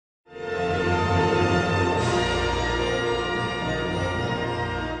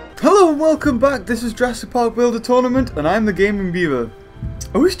Hello and welcome back. This is Jurassic Park Builder Tournament and I'm TheGamingBeaver.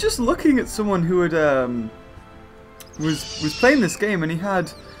 I was just looking at someone who had was playing this game and he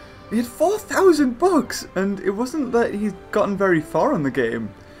had 4,000 bucks and it wasn't that he'd gotten very far on the game.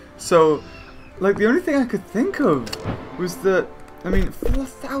 So like the only thing I could think of was that, I mean,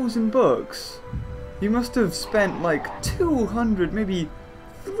 4,000 bucks. You must have spent like $200, maybe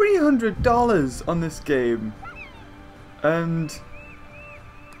 $300 on this game. And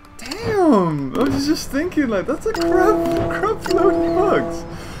damn, I was just thinking like that's a crap load of bugs.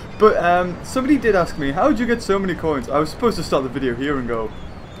 But somebody did ask me, how did you get so many coins? I was supposed to start the video here and go,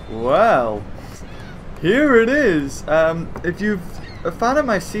 well, here it is. If you've a fan of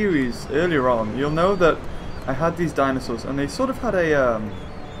my series earlier on, you'll know that I had these dinosaurs and they sort of had a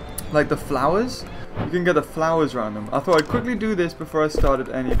like the flowers. You can get the flowers around them. I thought I'd quickly do this before I started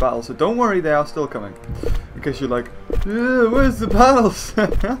any battles, so don't worry, they are still coming. In case you're like, where's the battles?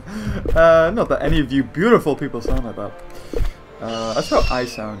 Not that any of you beautiful people sound like that. That's how I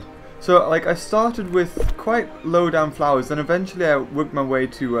sound. So, like, I started with quite low down flowers, then eventually I worked my way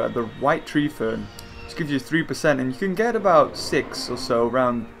to the white tree fern, which gives you 3%, and you can get about 6 or so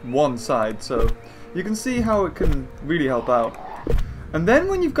around one side, so you can see how it can really help out. And then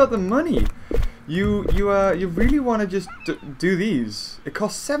when you've got the money, you really want to just do these. It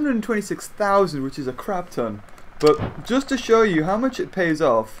costs 726,000, which is a crap ton. But just to show you how much it pays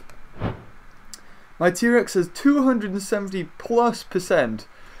off, my T-Rex has 270+%,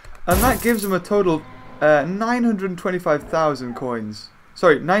 and that gives him a total 925,000 coins.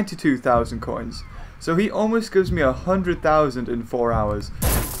 Sorry, 92,000 coins. So he almost gives me 100,000 in 4 hours.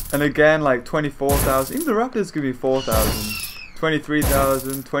 And again, like 24,000. Even the Raptors give me 4,000.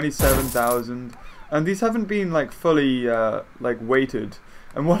 23,000, 27,000, and these haven't been like fully like weighted.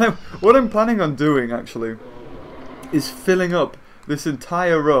 And what I'm planning on doing actually is filling up this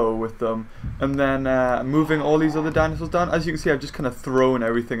entire row with them, and then moving all these other dinosaurs down. As you can see, I've just kind of thrown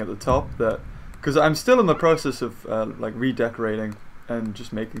everything at the top, because I'm still in the process of like redecorating and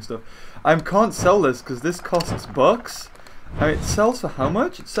just making stuff. I can't sell this because this costs bucks. I mean, it sells for how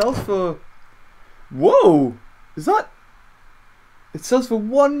much? It sells for, whoa, is that? It sells for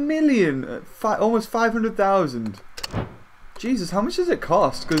 1 million, almost 500,000. Jesus, how much does it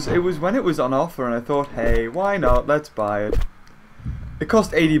cost? Because it was when it was on offer, and I thought, hey, why not? Let's buy it. It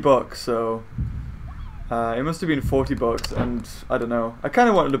cost 80 bucks, so it must have been 40 bucks, and I don't know. I kind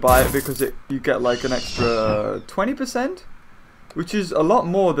of wanted to buy it because you get like an extra 20%, which is a lot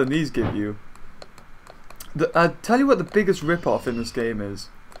more than these give you. I'll tell you what the biggest rip-off in this game is.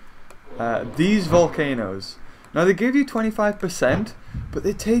 These volcanoes. Now they give you 25%, but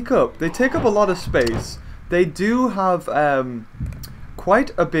they take up a lot of space. They do have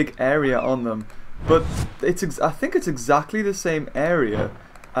quite a big area on them, but I think it's exactly the same area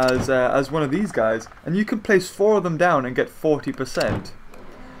as one of these guys, and you can place 4 of them down and get 40%.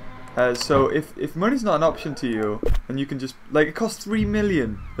 So if money's not an option to you, and you can just, like, it costs 3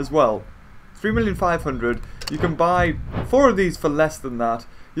 million as well, 3,500,000. You can buy 4 of these for less than that.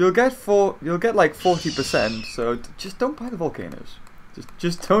 You'll get like 40%, so just don't buy the volcanoes.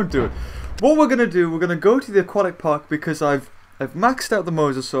 Just don't do it. What we're gonna do, we're gonna go to the aquatic park because I've maxed out the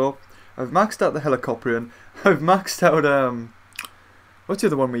mosasaur, I've maxed out the helicoprion, I've maxed out what's the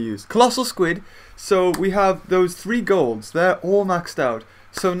other one we used? Colossal squid. So we have those 3 golds. They're all maxed out.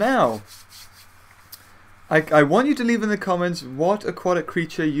 So now I want you to leave in the comments what aquatic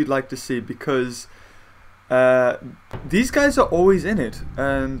creature you'd like to see, because these guys are always in it,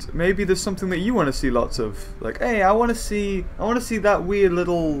 and maybe there's something that you want to see lots of. Like, hey, I want to see that weird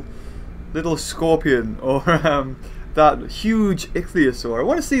little scorpion, or that huge ichthyosaur. I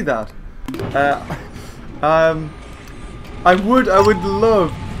want to see that. I would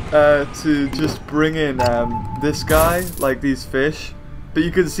love to just bring in this guy, like these fish, but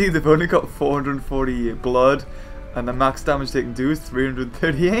you can see they've only got 440 blood, and the max damage they can do is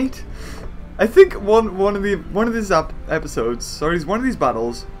 338. I think one of these episodes, sorry, one of these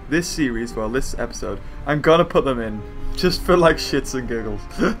battles, this series, well, this episode, I'm gonna put them in just for like shits and giggles.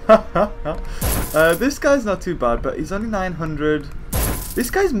 This guy's not too bad, but he's only 900. This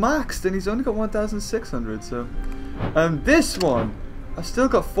guy's maxed and he's only got 1,600. So, this one, I've still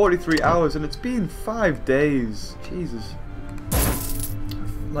got 43 hours and it's been 5 days. Jesus,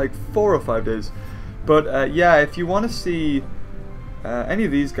 like 4 or 5 days. But yeah, if you want to see any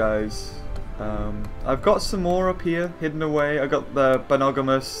of these guys. I've got some more up here, hidden away. I got the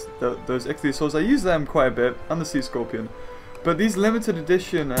Banogamus, those ichthyosaurs. I use them quite a bit, and the sea scorpion. But these limited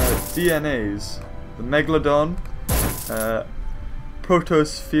edition DNAs, the Megalodon,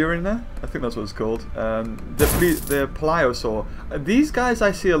 Protospherina, I think that's what it's called. The Pliosaur. These guys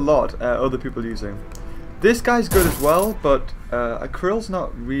I see a lot, other people using. This guy's good as well, but a krill's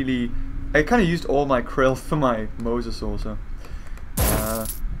not really... I kind of used all my krill for my mosasaur, so... I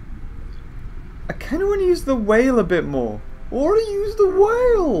kind of want to use the whale a bit more. I want to use the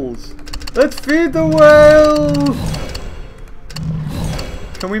whales! Let's feed the whales!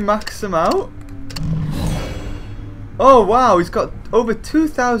 Can we max him out? Oh wow, he's got over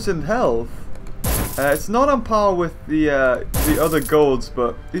 2,000 health. It's not on par with the other golds,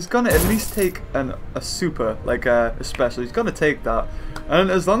 but he's gonna at least take a super, like a special. He's gonna take that, and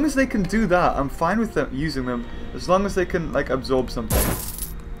as long as they can do that, I'm fine with them using them. As long as they can like absorb something.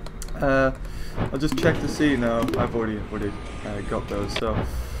 I'll just check to see. No, I've already got those. So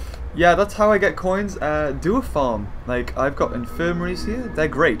yeah, that's how I get coins. Do a farm. Like I've got infirmaries here. They're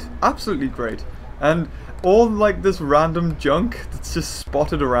great, absolutely great, and all like this random junk that's just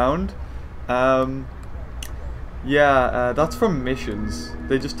spotted around. That's from missions.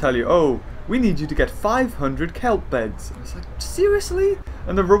 They just tell you, oh, we need you to get 500 kelp beds. It's like, seriously?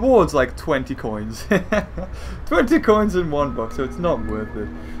 And the reward's like 20 coins. 20 coins in $1, so it's not worth it.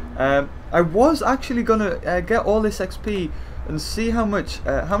 I was actually gonna get all this XP and see how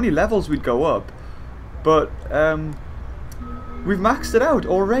many levels we'd go up, but we've maxed it out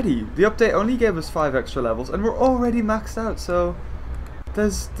already. The update only gave us 5 extra levels, and we're already maxed out. So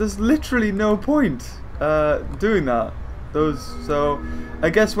there's literally no point doing that. So I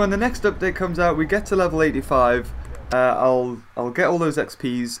guess when the next update comes out, we get to level 85. I'll get all those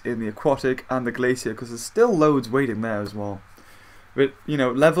XPs in the aquatic and the glacier, because there's still loads waiting there as well. But you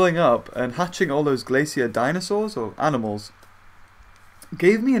know, leveling up and hatching all those glacier dinosaurs or animals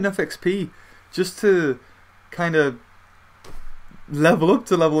gave me enough XP just to kind of level up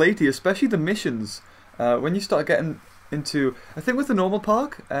to level 80, especially the missions. When you start getting into, I think with the normal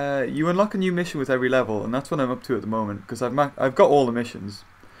park, you unlock a new mission with every level, and that's what I'm up to at the moment, because I've got all the missions.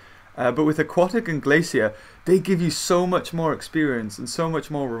 But with aquatic and glacier, they give you so much more experience and so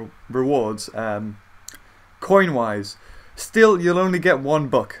much more rewards, coin-wise. Still, you'll only get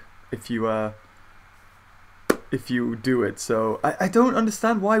 $1 if you do it. So I don't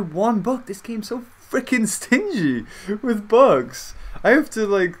understand why $1. This game's so freaking stingy with bugs. I have to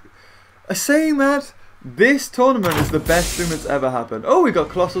like, saying that, this tournament is the best thing that's ever happened. Oh, we got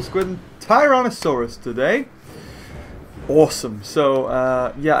Colossal Squid and Tyrannosaurus today. Awesome. So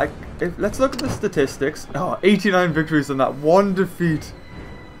yeah, let's look at the statistics. Oh, 89 victories and that 1 defeat.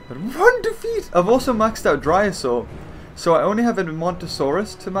 One defeat. I've also maxed out Dryosaur, so I only have a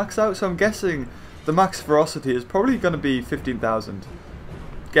Montosaurus to max out. So I'm guessing the max ferocity is probably going to be 15,000.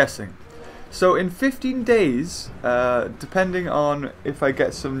 Guessing. So in 15 days, depending on if I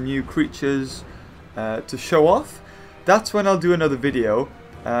get some new creatures to show off, that's when I'll do another video,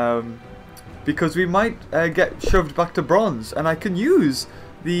 because we might get shoved back to bronze, and I can use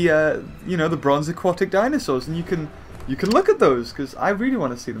the you know, the bronze aquatic dinosaurs, and you can look at those, because I really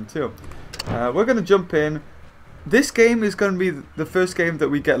want to see them too. We're going to jump in. This game is going to be the first game that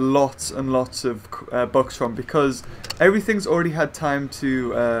we get lots and lots of bucks from, because everything's already had time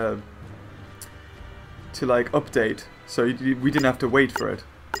to like update, so we didn't have to wait for it.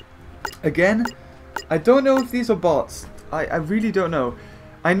 Again, I don't know if these are bots. I really don't know.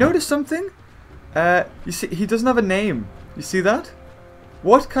 I noticed something. You see, he doesn't have a name. You see that?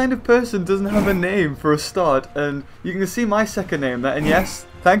 What kind of person doesn't have a name for a start? And you can see my second name there. And yes,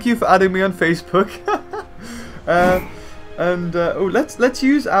 thank you for adding me on Facebook. Oh, let's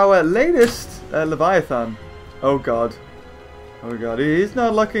use our latest Leviathan. Oh god. Oh god, he's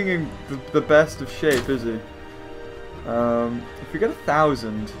not looking in the best of shape, is he? If we get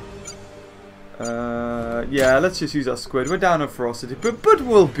 1,000, yeah, let's just use our squid. We're down on ferocity, but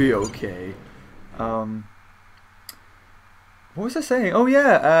we'll be okay. What was I saying? Oh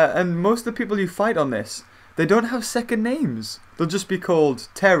yeah, and most of the people you fight on this, they don't have second names. They'll just be called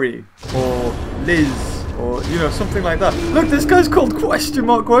Terry or Liz or, you know, something like that. Look, this guy's called question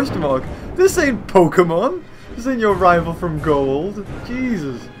mark, question mark. This ain't Pokemon. This ain't your rival from Gold.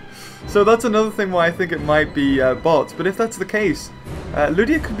 Jesus. So that's another thing why I think it might be bots. But if that's the case,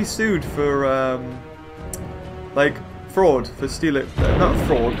 Lydia could be sued for, like, fraud, for stealing. Not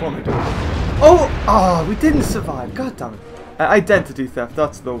fraud, what am I doing? Oh, we didn't survive. God damn it. Identity theft,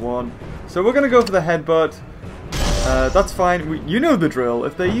 that's the one. So we're going to go for the headbutt. That's fine. You know the drill.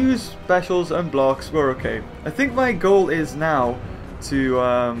 If they use specials and blocks, we're okay. I think my goal is now to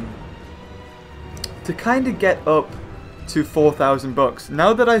kind of get up to 4,000 bucks.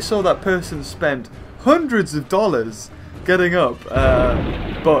 Now that I saw that person spent hundreds of dollars getting up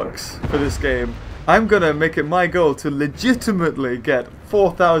bucks for this game, I'm gonna make it my goal to legitimately get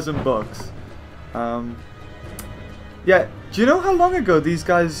 4,000 bucks. Yeah, do you know how long ago these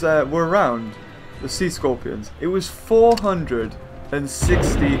guys were around? The sea scorpions. It was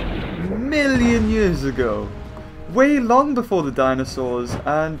 460 million years ago. Way long before the dinosaurs,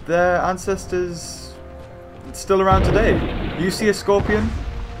 and their ancestors still around today. You see a scorpion?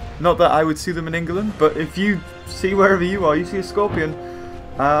 Not that I would see them in England, but if you see wherever you are, you see a scorpion.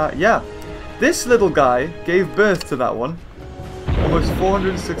 Yeah. This little guy gave birth to that one almost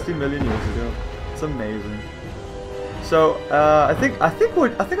 460 million years ago. It's amazing. So I think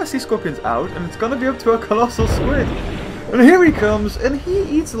our sea scorpion's out, and it's gonna be up to a colossal squid. And here he comes, and he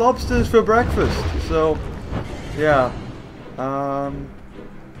eats lobsters for breakfast. So yeah.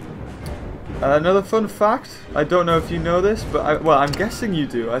 Another fun fact. I don't know if you know this, but well, I'm guessing you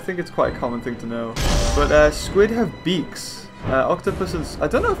do. I think it's quite a common thing to know. But squid have beaks. Octopuses. I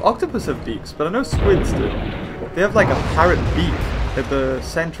don't know if octopus have beaks, but I know squids do. They have like a parrot beak at the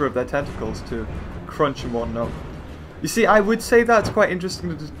center of their tentacles to crunch and whatnot. You see, I would say that's quite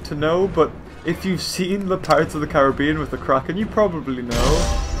interesting to know, but if you've seen the Pirates of the Caribbean with the Kraken, you probably know.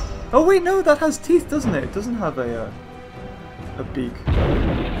 Oh wait, no, that has teeth, doesn't it? It doesn't have a beak.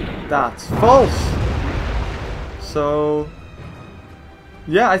 That's false. So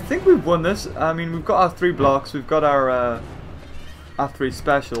yeah, I think we've won this. I mean, we've got our 3 blocks, we've got our 3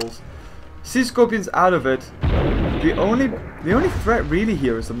 specials. Sea Scorpion's out of it. The only threat really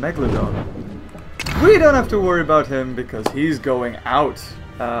here is the Megalodon. We don't have to worry about him because he's going out.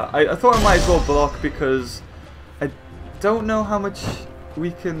 I thought I might as well block because I don't know how much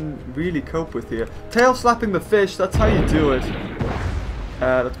we can really cope with here. Tail slapping the fish, that's how you do it.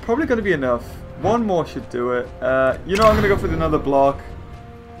 That's probably going to be enough. One more should do it. You know, I'm going to go for another block.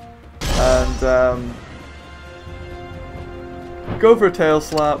 And go for a tail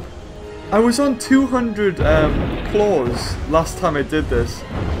slap. I was on 200 claws last time I did this.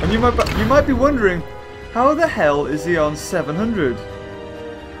 And you might be wondering, how the hell is he on 700?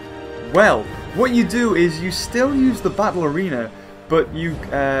 Well, what you do is you still use the battle arena, but you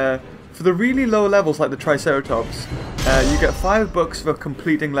for the really low levels like the Triceratops, you get $5 for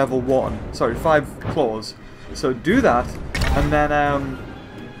completing level 1. Sorry, 5 claws. So do that, and then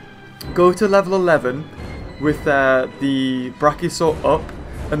go to level 11 with the Brachiosaur up,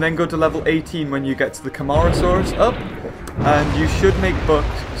 and then go to level 18 when you get to the Camarasaurus up, and you should make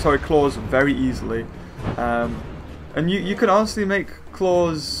claws very easily. And you can honestly make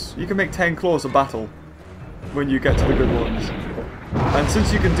claws, you can make 10 claws a battle when you get to the good ones. And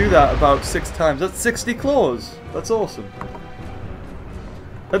since you can do that about 6 times, that's 60 claws. That's awesome.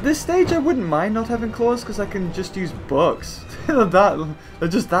 At this stage I wouldn't mind not having claws because I can just use bucks. They're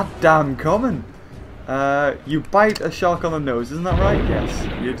just that damn common. You bite a shark on the nose, isn't that right? Yes,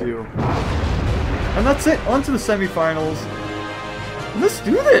 you do. And that's it, on to the semi-finals. Let's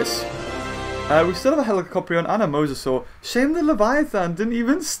do this! We still have a Helicoprion and a Mosasaur. Shame the Leviathan didn't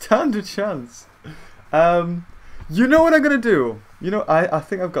even stand a chance. You know what I'm going to do? You know, I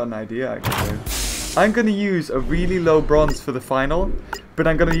think I've got an idea actually. I'm going to use a really low bronze for the final, but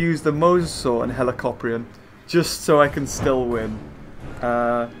I'm going to use the Mosasaur and Helicoprion just so I can still win.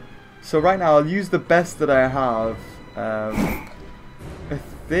 So right now I'll use the best that I have. I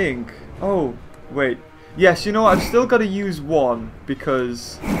think... Oh, wait. Yes, you know what? I've still got to use one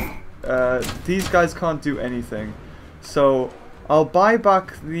because these guys can't do anything. So I'll buy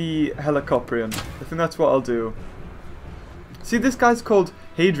back the Helicoprion. I think that's what I'll do. See, this guy's called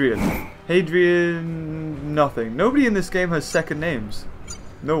Hadrian. Hadrian nothing. Nobody in this game has second names.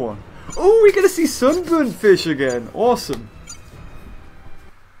 No one. Oh, we're going to see sunburnt fish again. Awesome.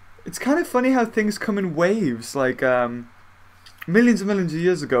 It's kind of funny how things come in waves. Like, millions and millions of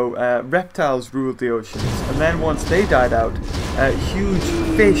years ago, reptiles ruled the oceans. And then once they died out, huge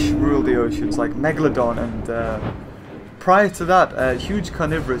fish ruled the oceans, like Megalodon. And prior to that, huge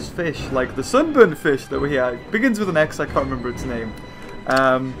carnivorous fish, like the sunburnt fish that we had. Begins with an X, I can't remember its name.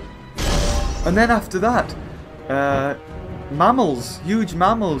 And then after that, mammals, huge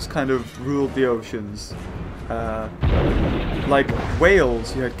mammals kind of ruled the oceans. Like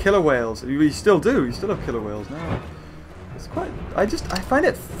whales, you had killer whales. You still do, you still have killer whales now. It's quite, I find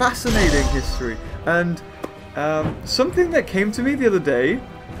it fascinating history. And something that came to me the other day,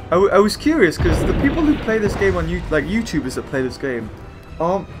 I was curious because the people who play this game on like YouTubers that play this game,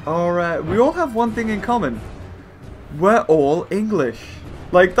 we all have one thing in common. We're all English.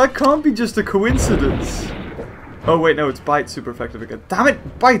 Like, that can't be just a coincidence. Oh wait, no, it's bite super effective again. Damn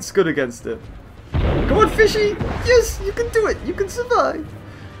it, bite's good against it. Come on, fishy! Yes, you can do it! You can survive!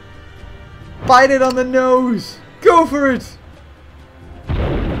 Bite it on the nose! Go for it!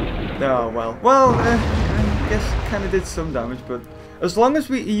 Oh, well. Well, I guess kind of did some damage, but as long as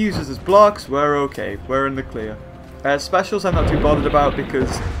he uses his blocks, we're okay. We're in the clear. Specials I'm not too bothered about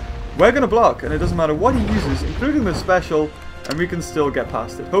because we're going to block, and it doesn't matter what he uses, including the special, and we can still get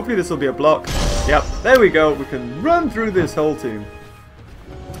past it. Hopefully this will be a block. Yep, there we go. We can run through this whole team.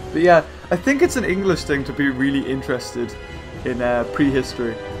 But yeah, I think it's an English thing to be really interested in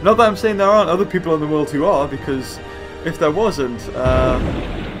prehistory. Not that I'm saying there aren't other people in the world who are, because if there wasn't,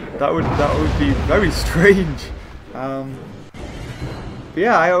 that would be very strange. But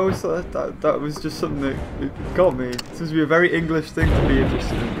yeah, I always thought that was just something that it got me. It seems to be a very English thing to be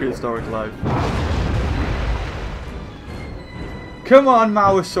interested in prehistoric life. Come on,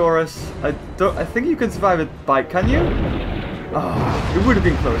 Mauosaurus. I think you can survive a bite, can you? Oh, it would have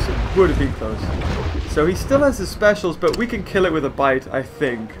been close. It would have been close. So he still has his specials, but we can kill it with a bite, I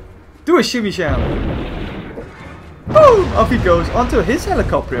think. Do a shimmy sham. Boom! Off he goes onto his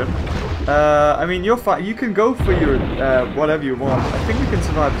helicopter. I mean, you're fine. You can go for your whatever you want. I think we can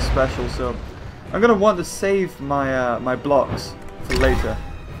survive the special, so I'm gonna want to save my my blocks for later.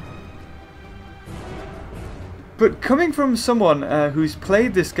 But coming from someone who's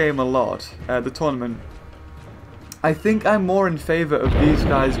played this game a lot, the tournament, I think I'm more in favor of these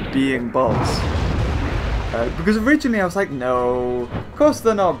guys being bots. Because originally I was like, no, of course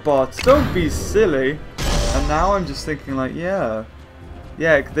they're not bots. Don't be silly. And now I'm just thinking like, yeah,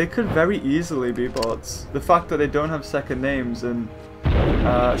 they could very easily be bots. The fact that they don't have second names and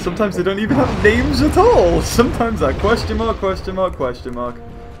sometimes they don't even have names at all. Sometimes that question mark, question mark, question mark.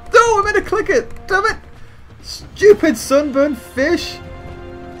 No, I'm gonna click it. Damn it! Stupid sunburned fish.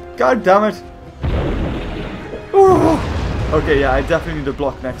 God damn it. Oh. Okay, yeah, I definitely need a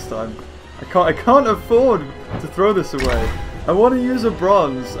block next time. I can't afford to throw this away. I want to use a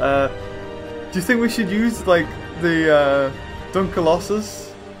bronze. Do you think we should use like the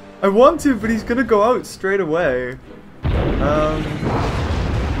Duncolossus? I want to, but he's gonna go out straight away. You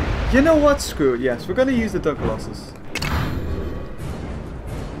know what? Screw it. Yes, we're gonna use the Duncolossus.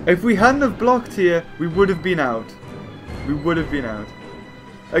 If we hadn't have blocked here, we would have been out. We would have been out.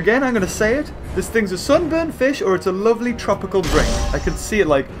 Again, I'm gonna say it. This thing's a sunburned fish, or it's a lovely tropical drink. I can see it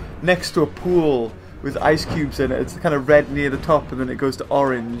like next to a pool with ice cubes in it. It's kind of red near the top, and then it goes to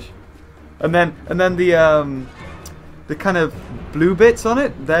orange. And then the kind of blue bits on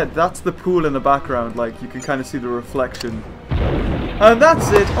it, that's the pool in the background. Like you can kind of see the reflection. And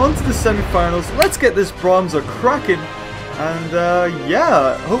that's it. On to the semi-finals. Let's get this bronzer cracking. And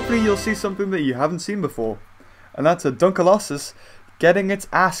yeah, hopefully you'll see something that you haven't seen before. And that's a Duncolossus getting its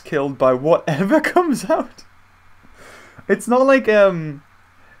ass killed by whatever comes out. It's not like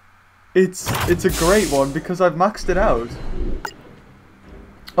it's a great one because I've maxed it out.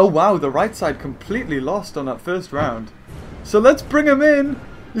 Oh wow, the right side completely lost on that first round. So let's bring him in.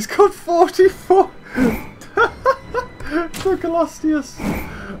 He's got 44. Duncolossus.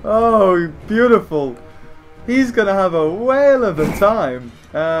 Oh, beautiful. He's gonna have a whale of a time.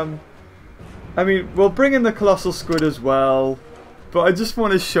 I mean, we'll bring in the colossal squid as well. But I just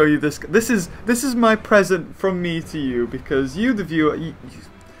want to show you this. This is my present from me to you, because you, the viewer,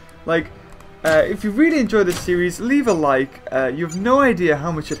 if you really enjoy this series, leave a like. You have no idea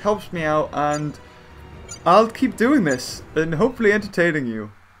how much it helps me out, and I'll keep doing this and hopefully entertaining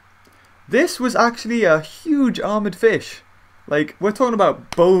you. This was actually a huge armored fish. Like, we're talking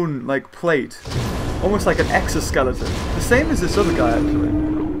about bone, like plate, almost like an exoskeleton. The same as this other guy, actually.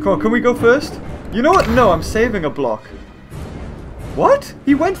 Come on, can we go first? You know what? No, I'm saving a block. What?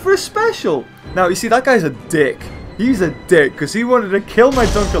 He went for a special. Now, you see, that guy's a dick. He's a dick, because he wanted to kill my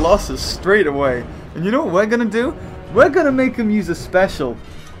Duncolossus straight away. And you know what we're going to do? We're going to make him use a special.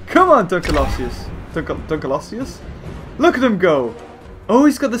 Come on, Duncolossus. Duncolossus? Look at him go. Oh,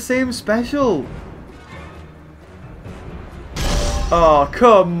 he's got the same special. Oh,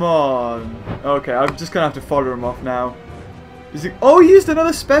 come on. Okay, I'm just going to have to follow him off now. Oh, he used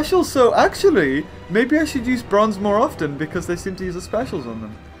another special, so actually, maybe I should use bronze more often because they seem to use the specials on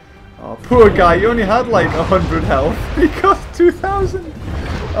them. Oh, poor guy, he only had like 100 health. He got 2,000.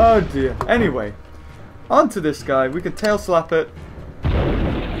 Oh dear. Anyway, on to this guy. We can tail slap it.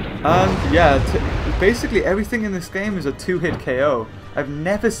 And yeah, basically everything in this game is a 2-hit KO. I've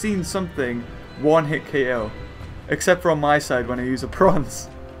never seen something 1-hit KO. Except for on my side when I use a bronze.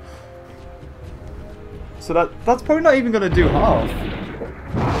 So that's probably not even going to do half.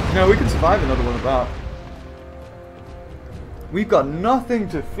 No, we can survive another one of that. We've got nothing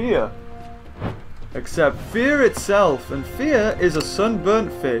to fear. Except fear itself. And fear is a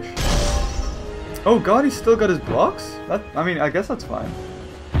sunburnt fish. Oh god, he's still got his blocks? I mean, I guess that's fine.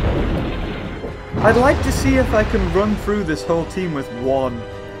 I'd like to see if I can run through this whole team with one.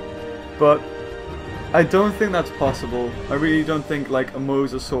 but I don't think that's possible. I really don't think like a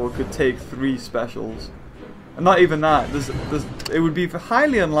mosasaur could take 3 specials. And not even that. It would be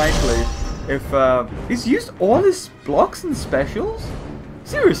highly unlikely if he's used all his blocks and specials?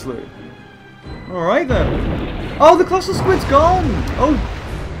 Seriously? Alright then. Oh, the colossal squid's gone!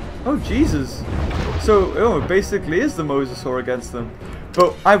 Oh Jesus. So, it basically is the mosasaur against them.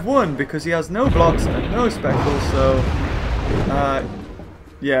 But I've won because he has no blocks and no specials, so...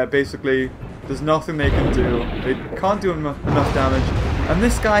 yeah, basically, there's nothing they can do. They can't do enough damage. And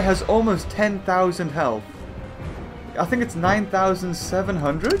this guy has almost 10,000 health. I think it's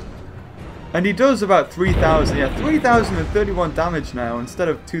 9,700? And he does about 3,000. Yeah, 3,031 damage now instead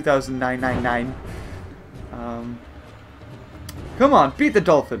of 2,999. Come on, beat the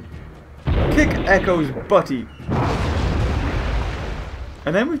dolphin. Kick Echo's butty.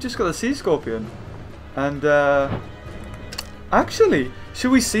 And then we've just got the sea scorpion. And, actually,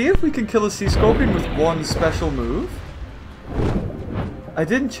 should we see if we can kill a sea scorpion with one special move? I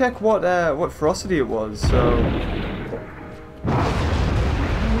didn't check what ferocity it was, so...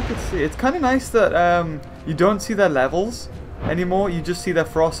 we could see. It's kind of nice that, you don't see their levels anymore, you just see their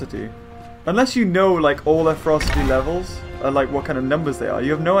ferocity. Unless you know, like, all their ferocity levels, like, what kind of numbers they are.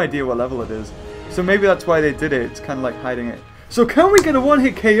 You have no idea what level it is. So maybe that's why they did it. It's kind of like hiding it. So can we get a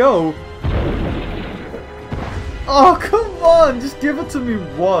one-hit KO? Oh, come on! Just give it to me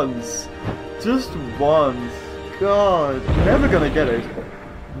once. Just once. God. Never gonna get it.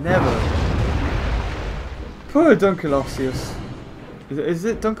 Never. Poor Dunkelosius. Is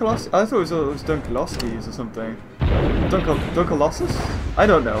it Dunkelosius? I thought it was Dunkelostes or something. Dunkelossus? I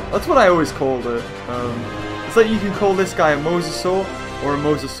don't know. That's what I always called it. It's like you can call this guy a mosasaur or a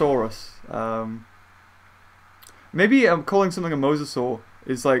mosasaurus. Maybe calling something a mosasaur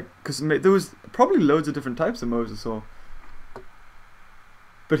is like... because there was probably loads of different types of mosasaur.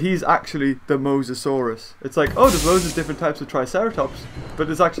 But he's actually the mosasaurus. It's like, oh, there's loads of different types of triceratops, but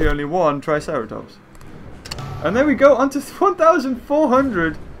there's actually only one triceratops. And there we go, onto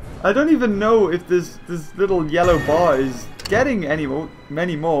 1,400. I don't even know if this little yellow bar is getting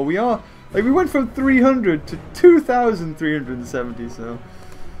many more. We are, like, we went from 300 to 2,370, so...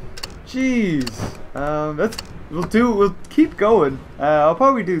 jeez. We'll keep going. I'll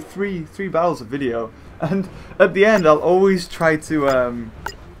probably do three battles of video. And at the end, I'll always try to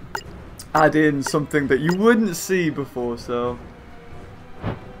add in something that you wouldn't see before, so...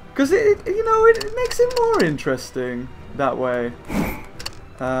 because it makes it more interesting that way.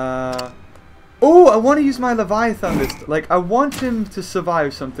 Oh, I want to use my Leviathan this... like, I want him to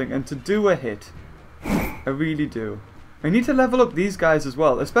survive something and to do a hit. I really do. I need to level up these guys as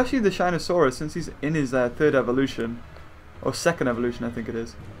well, especially the Shinosaurus, since he's in his 3rd evolution. Or 2nd evolution, I think it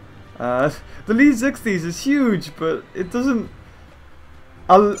is. The Lead 60s is huge, but it doesn't...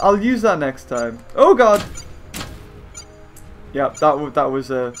 I'll use that next time. Oh god! Yeah, that was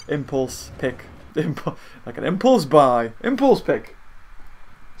a impulse pick. Like an impulse buy. Impulse pick.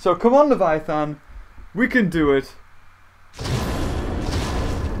 So come on, Leviathan. We can do it.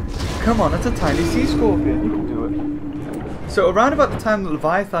 Come on, that's a tiny sea scorpion. You can do it. So around about the time that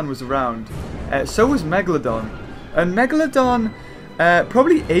Leviathan was around, so was Megalodon. And Megalodon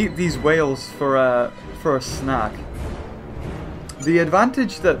probably ate these whales for a snack. The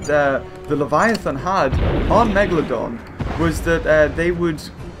advantage that the Leviathan had on Megalodon was that they would,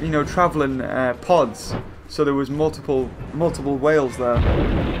 travel in pods. So there was multiple whales there.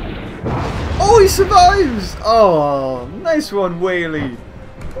 Oh, he survives! Oh, nice one, Whaley.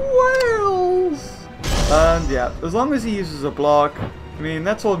 Whales! And yeah, as long as he uses a block, I mean,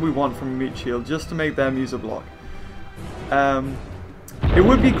 that's all we want from a meat shield, just to make them use a block. It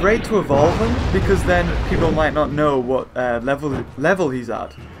would be great to evolve him, because then people might not know what level he's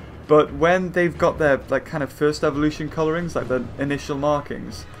at. But when they've got their kind of first evolution colorings, like the initial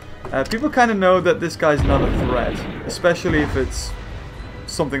markings, people kind of know that this guy's not a threat, especially if it's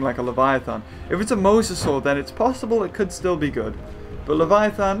something like a Leviathan. If it's a mosasaur, then it's possible it could still be good. But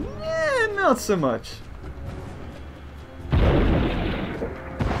Leviathan, not so much.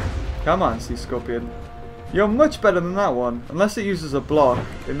 Come on, Sea Scorpion. You're much better than that one, unless it uses a block,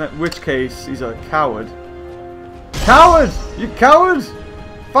 in which case he's a coward. Coward! You coward!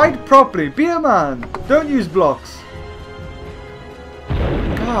 Fight properly, be a man! Don't use blocks.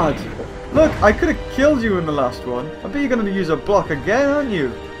 God. Look, I could have killed you in the last one. I bet you're going to use a block again, aren't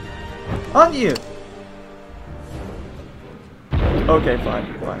you? Aren't you? Okay, fine.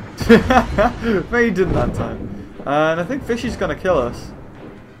 Maybe you didn't that time. And I think Fishy's going to kill us.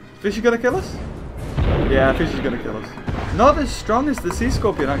 Fishy going to kill us? Yeah, Fishy's going to kill us. Not as strong as the Sea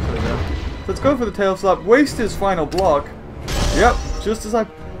Scorpion, actually, though. Let's go for the tail slap. Waste his final block. Yep, just as I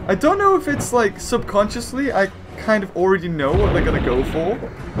I don't know if it's like subconsciously I kind of already know what they're gonna go for,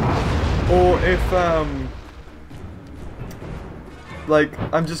 or if like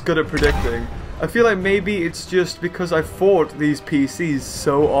I'm just good at predicting. I feel like maybe it's just because I fought these PCs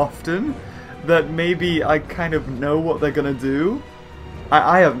so often that maybe I kind of know what they're gonna do.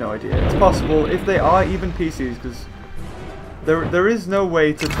 I have no idea. It's possible if they are even PCs, because there is no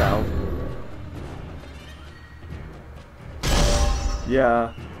way to tell.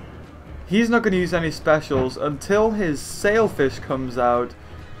 Yeah. He's not going to use any specials until his sailfish comes out.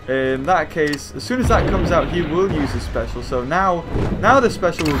 In that case, as soon as that comes out, he will use his special. So now the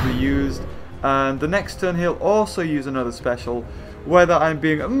special will be used, and the next turn he'll also use another special. Whether I'm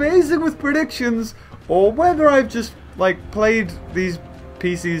being amazing with predictions, or whether I've just like played these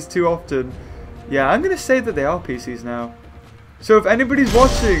PCs too often. Yeah, I'm going to say that they are PCs now. So if anybody's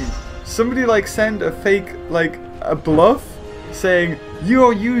watching, somebody like send a fake, like a bluff, saying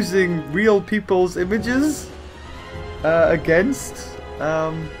you're using real people's images against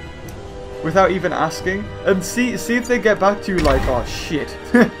without even asking, and see if they get back to you like, oh shit,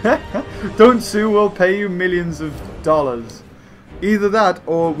 don't sue, we'll pay you millions of dollars. Either that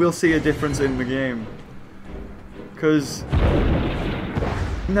or we'll see a difference in the game. Because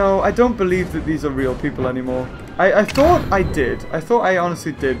no, I don't believe that these are real people anymore. I thought I did. I thought I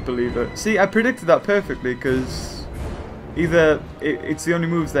honestly did believe it. See, I predicted that perfectly, because either it's the only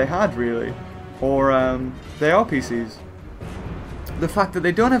moves they had, really, or they are PCs. The fact that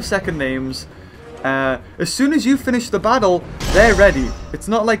they don't have second names, as soon as you finish the battle, they're ready. It's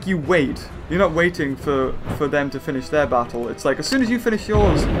not like you wait. You're not waiting for them to finish their battle. It's like as soon as you finish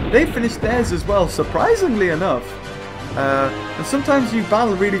yours, they finish theirs as well, surprisingly enough. And sometimes you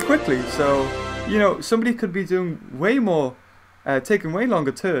battle really quickly, so, you know, somebody could be doing way more, taking way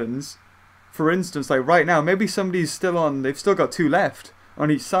longer turns. For instance, like right now, maybe somebody's still on, they've still got 2 left on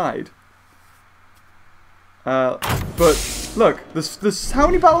each side. But look, there's how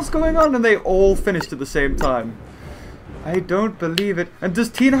many battles going on, and they all finished at the same time. I don't believe it. And does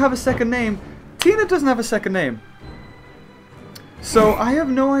Tina have a second name? Tina doesn't have a second name. So I have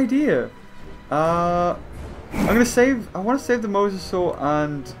no idea. I'm gonna save. I want to save the Mosasaur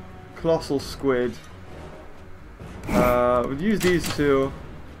and Colossal Squid. We'll use these two,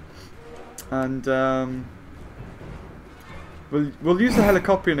 and we'll use the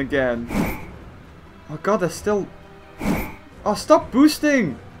Helicoprion again. Oh god, they're still. Oh, stop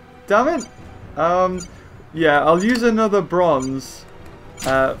boosting! Damn it! Yeah, I'll use another bronze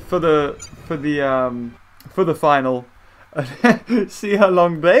for the final. See how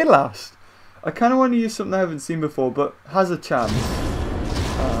long they last. I kind of want to use something I haven't seen before, but has a chance.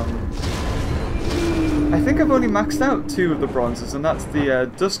 I think I've only maxed out 2 of the bronzes, and that's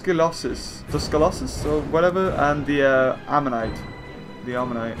the Duscolossus or whatever, and the Ammonite. The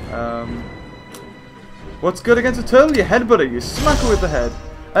Ammonite. What's good against a turtle? You headbutt it. You smack it with the head.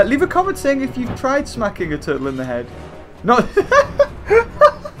 Leave a comment saying if you've tried smacking a turtle in the head. No.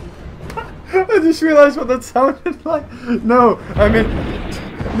 I just realised what that sounded like. No, I mean,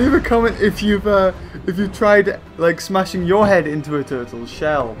 leave a comment if you've tried like smashing your head into a turtle's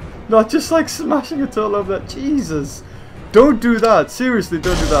shell, not just like smashing a turtle over that. Jesus, don't do that. Seriously,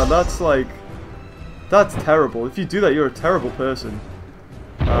 don't do that. That's terrible. If you do that, you're a terrible person.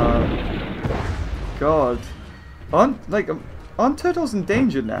 God, aren't turtles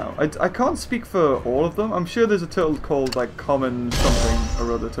endangered now? I can't speak for all of them. I'm sure there's a turtle called like common something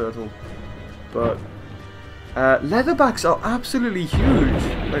or other turtle. But leatherbacks are absolutely huge.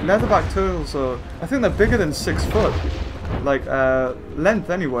 Like leatherback turtles are, I think they're bigger than 6 foot. Like length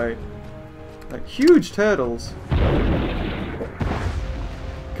anyway. Like huge turtles.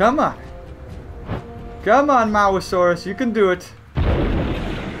 Come on. Come on, Mauosaurus, you can do it.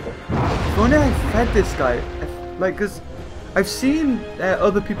 If only I fed this guy. Like, cause I've seen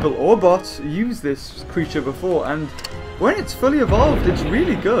other people or bots use this creature before, and when it's fully evolved, it's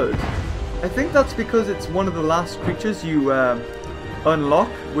really good. I think that's because it's one of the last creatures you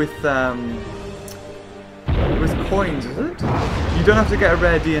unlock with coins, is it? You don't have to get a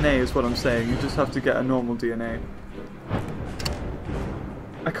rare DNA, is what I'm saying. You just have to get a normal DNA.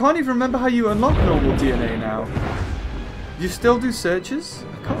 I can't even remember how you unlock normal DNA now. Do you still do searches?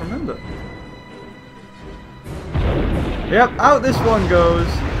 I can't remember. Yep, out this one goes.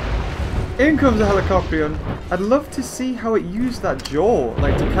 In comes a Helicoprion. I'd love to see how it used that jaw,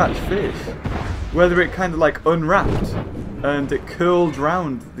 like to catch fish. Whether it kind of like unwrapped and it curled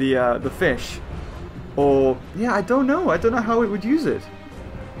round the fish, or yeah, I don't know. I don't know how it would use it.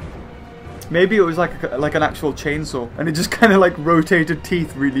 Maybe it was like an actual chainsaw, and it just kind of like rotated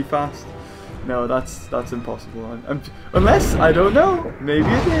teeth really fast. No, that's impossible. Unless, I don't know, maybe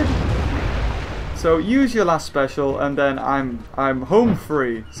it did. So use your last special, and then I'm home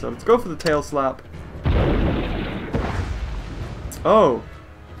free. So let's go for the tail slap. Oh.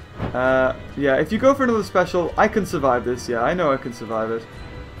 Yeah, if you go for another special, I can survive this. Yeah, I know I can survive it.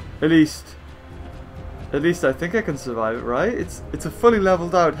 At least I think I can survive it, right? It's a fully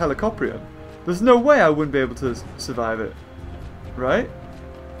leveled out Helicopterion. There's no way I wouldn't be able to survive it. Right?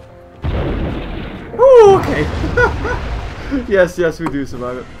 Ooh, okay. Yes, we do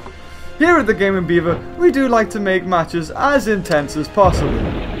survive it. Here at TheGamingBeaver, we do like to make matches as intense as possible.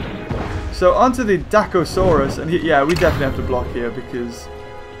 So onto the Dacosaurus, and yeah, we definitely have to block here because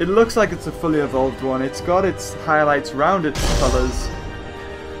it looks like it's a fully evolved one. It's got its highlights round its colours.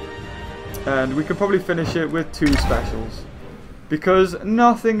 And we could probably finish it with 2 specials. Because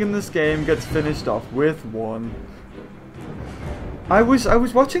nothing in this game gets finished off with 1. I was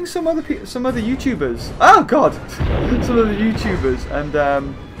watching some other YouTubers. Oh god! Some other YouTubers and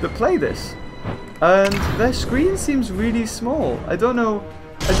that play this. And their screen seems really small. I don't know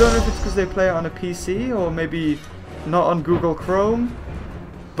if it's because they play it on a PC or maybe not on Google Chrome.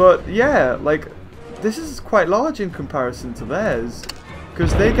 But yeah, like this is quite large in comparison to theirs.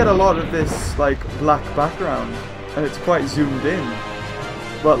 Because they get a lot of this like black background and it's quite zoomed in.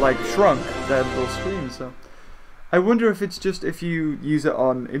 But like shrunk their little screen, so I wonder if it's just if you use it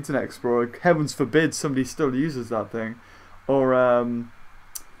on Internet Explorer, heavens forbid somebody still uses that thing. Or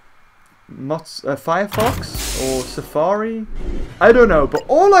Firefox or Safari. I don't know, but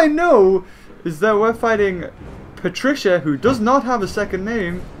all I know is that we're fighting Patricia, who does not have a second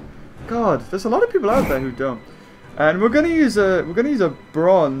name. God, there's a lot of people out there who don't. And we're gonna use a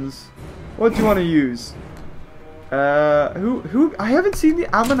bronze. What do you want to use? Who? I haven't seen the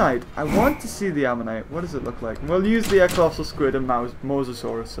Ammonite. I want to see the Ammonite. What does it look like? We'll use the Colossal Squid and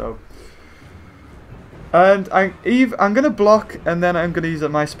Mosasaurus. So, and I'm gonna block, and then I'm gonna use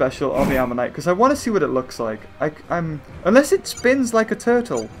my special on the Ammonite because I want to see what it looks like. Unless it spins like a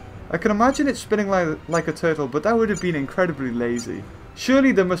turtle. I can imagine it spinning like a turtle, but that would have been incredibly lazy.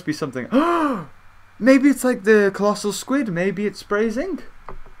 Surely there must be something. Maybe it's like the Colossal Squid. Maybe it sprays ink.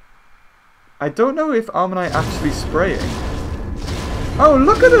 I don't know if Ammonite actually spraying. Oh,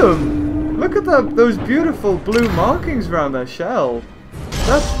 look at them! Look at those beautiful blue markings around their shell.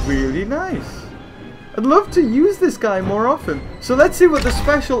 That's really nice. I'd love to use this guy more often. So let's see what the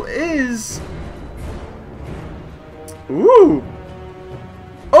special is. Ooh!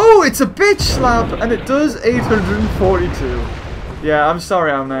 Oh, it's a bitch slap, and it does 842. Yeah, I'm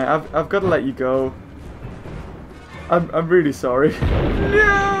sorry, Ammonite. I've got to let you go. I'm really sorry.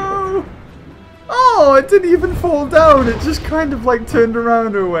 No! Oh, it didn't even fall down. It just kind of like turned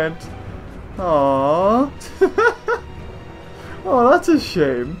around and went. Aww. Oh, that's a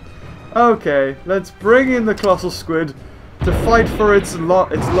shame. Okay, let's bring in the Colossal Squid to fight for its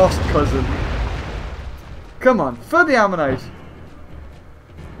lost cousin. Come on, for the Ammonite.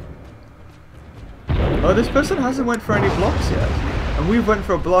 Oh, this person hasn't went for any blocks yet. And we went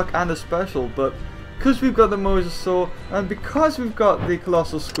for a block and a special, but because we've got the Mosasaur and because we've got the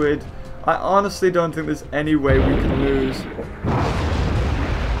Colossal Squid, I honestly don't think there's any way we can lose.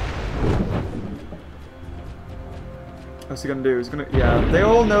 What's he gonna do? He's gonna, yeah, they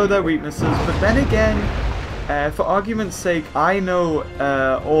all know their weaknesses, but then again, for argument's sake, I know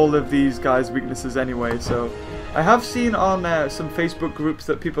all of these guys' weaknesses anyway, so I have seen on some Facebook groups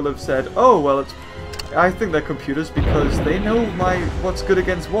that people have said, oh, well, I think they're computers because they know what's good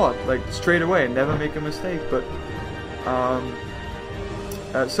against what, like straight away and never make a mistake, but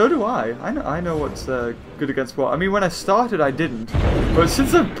so do I. I know what's good against what. I mean, when I started, I didn't. But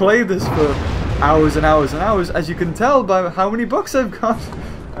since I've played this for hours and hours and hours, as you can tell by how many books I've got,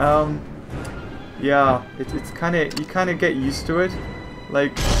 yeah, it's kind of, you kind of get used to it.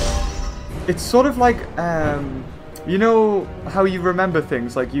 Like, it's sort of like, you know how you remember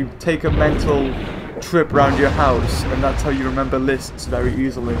things? Like, you take a mental trip around your house, and that's how you remember lists very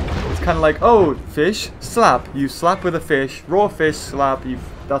easily. It's kind of like, oh, fish, slap. You slap with a fish, raw fish, slap.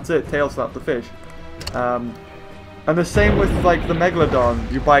 That's it, tail slap the fish. And the same with like the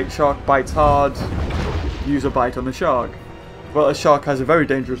Megalodon. You bite, shark bites hard. Use a bite on the shark. Well, a shark has a very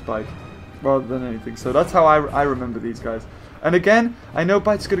dangerous bite, rather than anything. So that's how I remember these guys. And again, I know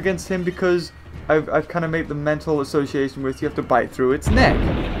bite's good against him because I've kind of made the mental association with you have to bite through its neck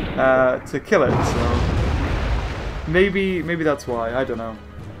to kill it. So maybe that's why. I don't know.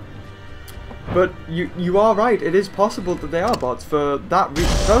 But you are right. It is possible that they are bots for that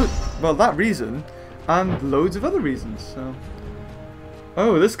that reason and loads of other reasons. So,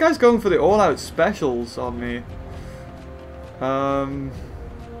 oh, this guy's going for the all-out specials on me.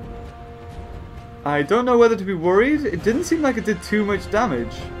 I don't know whether to be worried. It didn't seem like it did too much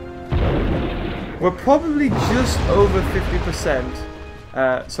damage. We're probably just over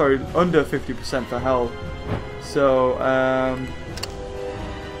 50%. Sorry, under 50% for health. So,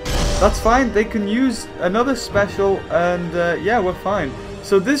 that's fine. They can use another special, and yeah, we're fine.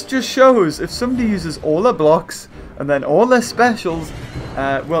 So this just shows if somebody uses all their blocks and then all their specials,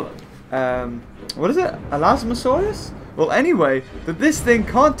 what is it? Elasmosaurus? Well, anyway, that this thing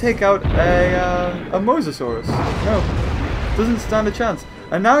can't take out a Mosasaurus. No, doesn't stand a chance.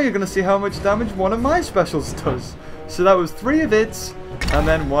 And now you're going to see how much damage one of my specials does. So that was 3 of its, and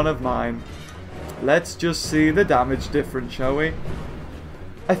then 1 of mine. Let's just see the damage difference, shall we?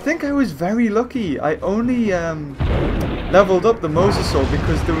 I think I was very lucky. I only leveled up the Mosasaur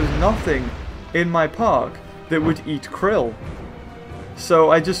because there was nothing in my park that would eat krill.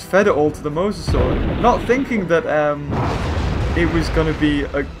 So I just fed it all to the Mosasaur, not thinking that it was going to be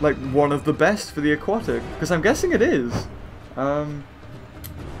like one of the best for the aquatic, because I'm guessing it is.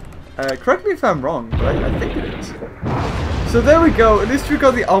 Correct me if I'm wrong, but I think it is. So there we go. At least we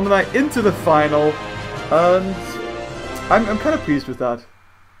got the Almanite into the final, and I'm kind of pleased with that.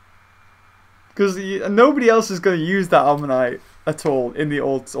 Because nobody else is going to use that Almanite at all in the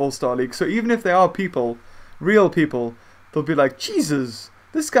All-Star League. So even if they are people, real people, they'll be like, Jesus,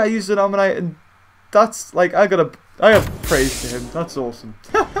 this guy used an Almanite, and that's like, I got praise to him. That's awesome.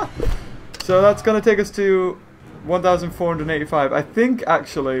 So that's going to take us to 1,485. I think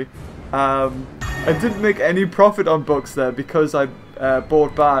actually, I didn't make any profit on books there because I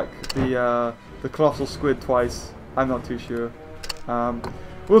bought back the Colossal Squid twice. I'm not too sure.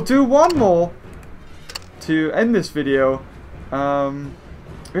 We'll do one more to end this video.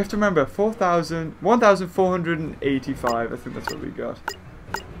 We have to remember 1,485. I think that's what we got.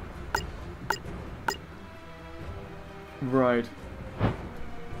 Right.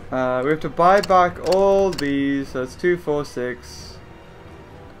 We have to buy back all these. So that's 2, 4, 6.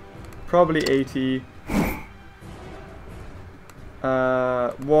 Probably 80.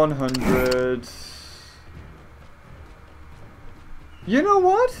 100. You know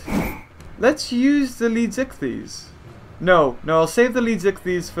what? Let's use the Leedzichthyes. No, I'll save the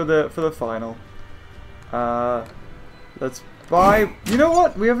Leedzichthyes for the final. Let's buy. You know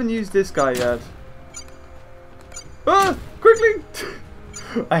what? We haven't used this guy yet. Ah! Quickly!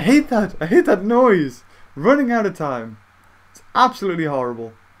 I hate that. I hate that noise. Running out of time. It's absolutely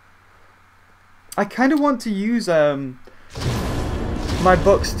horrible. I kind of want to use my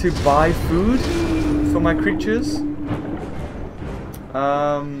bucks to buy food for my creatures.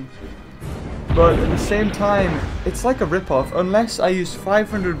 But at the same time, it's like a rip-off unless I use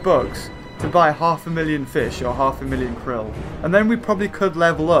 500 bucks to buy 500,000 fish or 500,000 krill. And then we probably could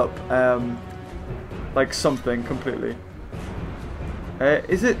level up, like something completely.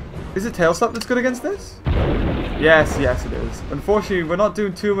 Is it Tail Slap that's good against this? Yes, it is. Unfortunately, we're not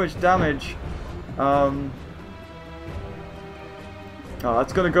doing too much damage. Oh,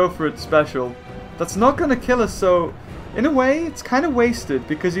 that's gonna go for its special. That's not gonna kill us, so in a way, it's kind of wasted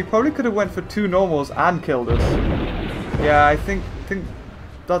because he probably could have went for 2 normals and killed us. Yeah, I think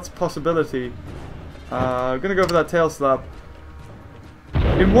that's a possibility. I'm gonna go for that Tail Slap.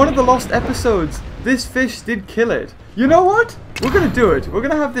 In one of the lost episodes, this fish did kill it. You know what? We're gonna do it. We're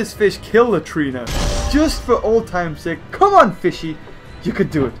gonna have this fish kill the Trina. Just for old time's sake. Come on, fishy. You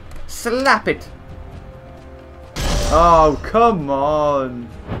could do it. Slap it. Oh, come on.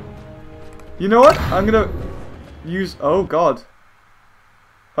 You know what? I'm gonna use... Oh, God.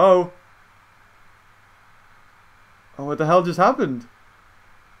 Oh. Oh, what the hell just happened?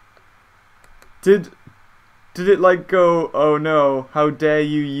 Did it like go, oh no, how dare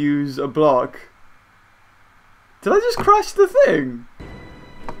you use a block? Did I just crash the thing?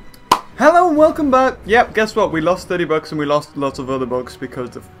 Hello and welcome back. Yep, guess what? We lost 30 bucks and we lost lots of other bucks because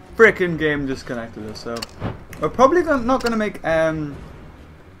the frickin' game disconnected us. So we're probably not going to make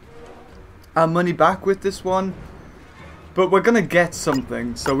our money back with this one. But we're going to get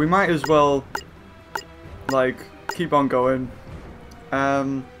something. So we might as well, like, keep on going.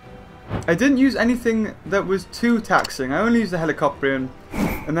 I didn't use anything that was too taxing. I only used the Helicopterian,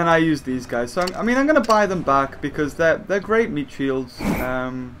 and then I used these guys. So I'm going to buy them back because they're great meat shields.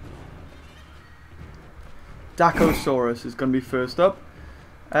 Dacosaurus is going to be first up.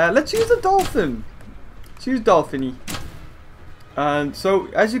 Let's use a dolphin. Let's use Dolphiny. And so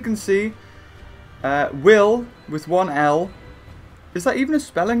as you can see, Will with 1 L. Is that even a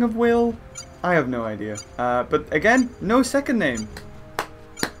spelling of Will? I have no idea. But again, no second name.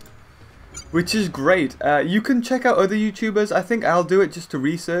 Which is great. You can check out other YouTubers. I think I'll do it just to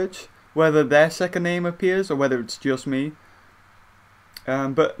research whether their second name appears or whether it's just me.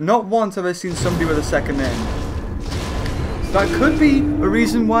 But not once have I seen somebody with a second name. So that could be a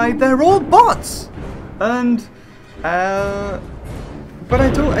reason why they're all bots. And but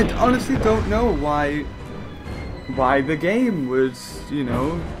I honestly don't know why the game would, you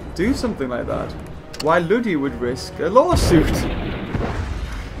know, do something like that. Why Luddy would risk a lawsuit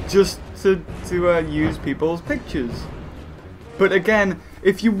just to use people's pictures. But again,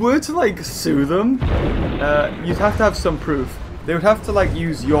 if you were to like sue them, you'd have to have some proof. They would have to like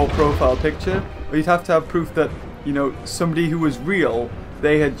use your profile picture, or you'd have to have proof that, you know, somebody who was real,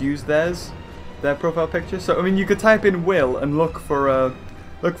 they had used their profile picture. So I mean, you could type in Will and look for a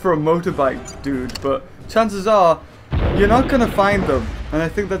motorbike dude, but chances are you're not gonna find them. And I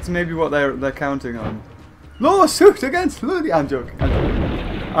think that's maybe what they're counting on. Lawsuit against Luddy. I'm joking.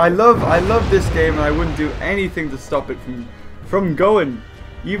 I love this game, and I wouldn't do anything to stop it from going,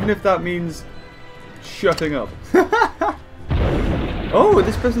 even if that means shutting up. Oh,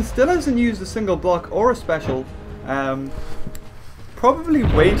 this person still hasn't used a single block or a special. Probably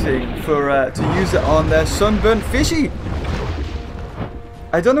waiting for to use it on their sunburnt fishy.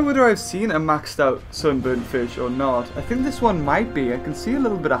 I don't know whether I've seen a maxed out sunburnt fish or not. I think this one might be. I can see a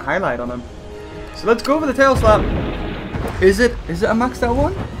little bit of highlight on him. So let's go for the tail slap. Is it a maxed out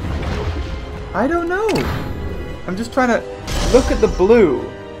one? I don't know. I'm just trying to look at the blue.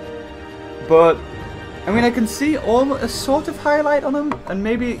 But I mean, I can see a sort of highlight on him, and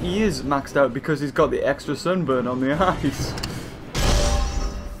maybe he is maxed out because he's got the extra sunburn on the eyes.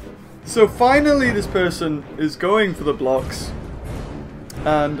 So finally this person is going for the blocks.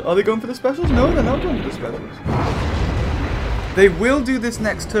 And are they going for the specials? No, they're not going for the specials. They will do this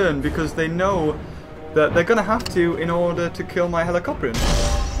next turn because they know that they're going to have to in order to kill my Helicopterian.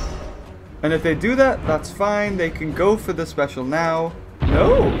 And if they do that, that's fine. They can go for the special now.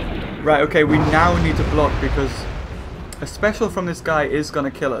 No! Right, okay, we now need to block because a special from this guy is going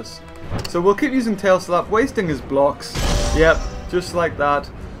to kill us. So we'll keep using Tail Slap, wasting his blocks. Yep, just like that.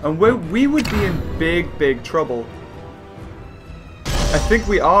 And we would be in big trouble. I think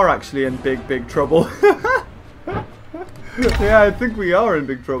we are actually in big trouble. Yeah, I think we are in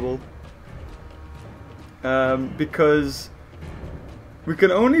big trouble. Because we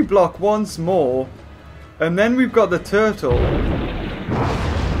can only block once more, and then we've got the turtle.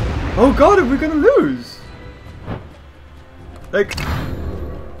 Oh god, are we gonna lose? Like,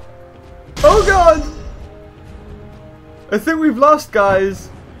 oh god! I think we've lost, guys.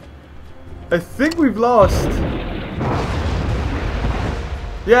 I think we've lost.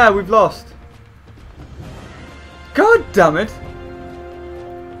 Yeah, we've lost. God damn it!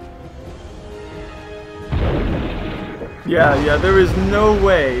 Yeah, there is no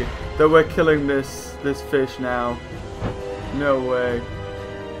way that we're killing this fish now. No way.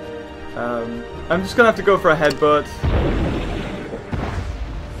 I'm just gonna have to go for a headbutt.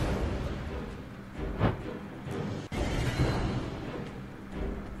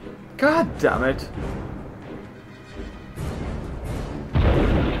 God damn it.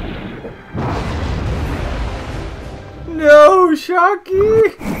 No,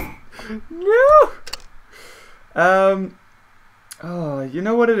 Sharky! No! Oh, you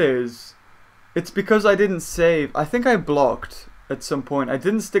know what it is? It's because I didn't save. I think I blocked at some point. I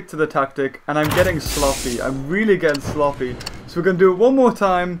didn't stick to the tactic, and I'm getting sloppy. I'm really getting sloppy. So we're going to do it one more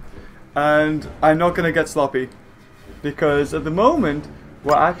time, and I'm not going to get sloppy. Because at the moment,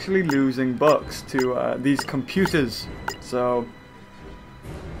 we're actually losing bucks to these computers. So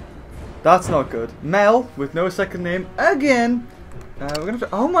that's not good. Mel, with no second name, again. We're gonna have to,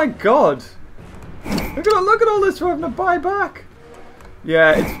 oh my god. Look at all this we're having to buy back.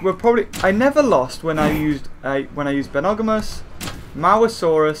 Yeah, we're probably. I never lost when I used Benogamus,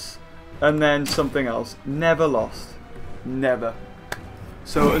 Mauosaurus, and then something else. Never lost. Never.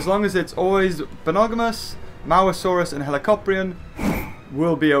 So as long as it's always Benogamus, Mauosaurus, and Helicopterian,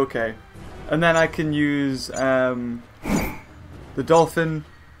 we'll be okay. And then I can use the dolphin,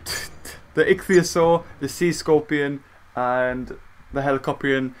 the ichthyosaur, the sea scorpion, and the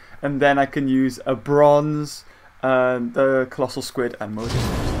Helicopterian, and then I can use a bronze, the colossal squid, and Moses.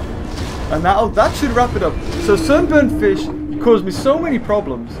 And that should wrap it up. So sunburned fish caused me so many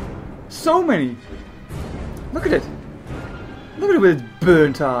problems. So many. Look at it. Look at it with its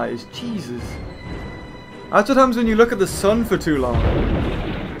burnt eyes. Jesus. That's what happens when you look at the sun for too long.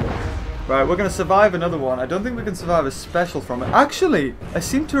 Right, we're going to survive another one. I don't think we can survive a special from it. Actually, I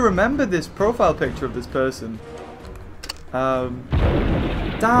seem to remember this profile picture of this person.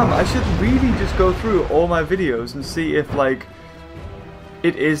 Damn, I should really just go through all my videos and see if, like,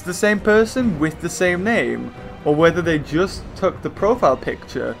 it is the same person with the same name, or whether they just took the profile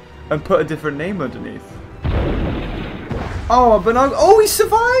picture and put a different name underneath. Oh, but now, oh, he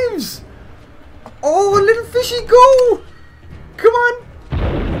survives! Oh, little fishy, go! Come on!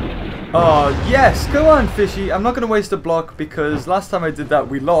 Oh, yes, come on, fishy. I'm not going to waste a block because last time I did that,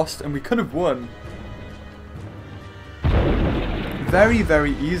 we lost and we could have won. Very,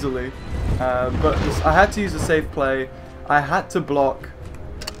 very easily. But I had to use a safe play. I had to block.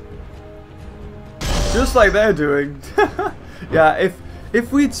 Just like they're doing. Yeah,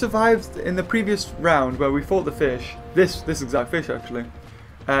 if we'd survived in the previous round where we fought the fish, this exact fish actually,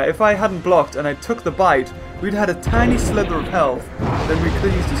 if I hadn't blocked and I took the bite, we'd had a tiny slither of health. Then we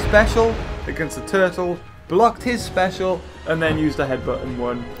could have used a special against the turtle, blocked his special, and then used a headbutt and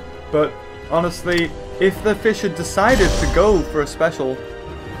won. But honestly, if the fish had decided to go for a special,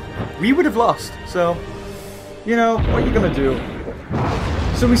 we would have lost. So, you know, what are you gonna do?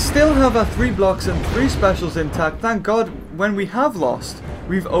 So we still have our 3 blocks and 3 specials intact. Thank God, when we have lost,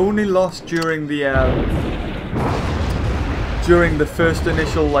 we've only lost during the first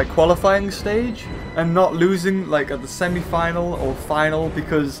initial like qualifying stage, and not losing like at the semi-final or final,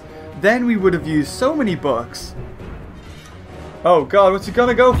 because then we would have used so many bucks. Oh God, what's he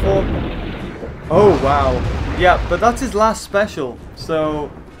gonna go for? Oh wow, yeah, but that's his last special.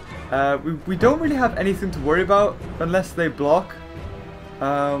 So we don't really have anything to worry about unless they block.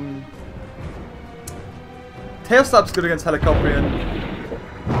 Tail slap's good against Helicopterian.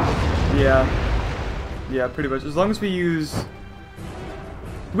 Yeah, pretty much. As long as we use,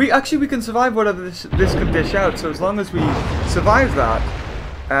 we can survive whatever this can dish out. So as long as we survive that,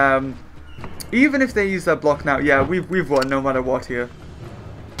 even if they use that block now, yeah, we've won no matter what here.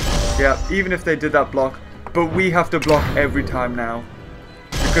 Yeah, even if they did that block, but we have to block every time now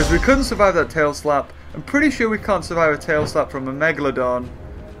because we couldn't survive that tail slap. I'm pretty sure we can't survive a tail slap from a Megalodon.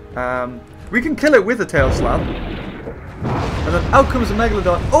 We can kill it with a tail slap. And then out comes a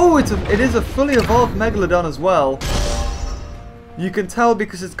Megalodon. Oh, it is a fully evolved Megalodon as well. You can tell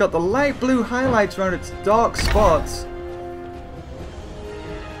because it's got the light blue highlights around its dark spots.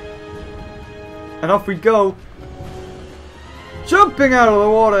 And off we go. Jumping out of the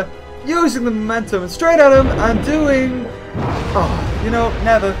water, using the momentum, and straight at him, and doing... Oh, you know,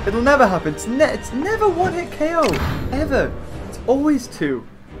 never. It'll never happen. It's never one-hit KO. Ever. It's always 2.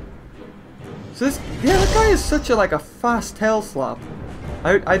 So this... Yeah, that guy is such a fast tail slap.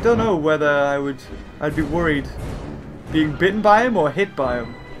 I don't know whether I'd be worried being bitten by him or hit by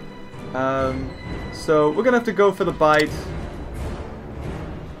him. So we're gonna have to go for the bite.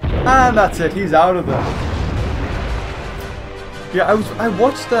 And that's it. He's out of there. Yeah, I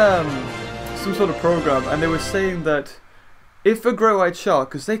watched some sort of program, and they were saying that if a great white shark,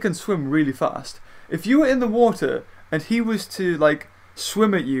 because they can swim really fast, if you were in the water and he was to like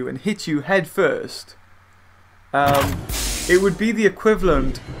swim at you and hit you head first, it would be the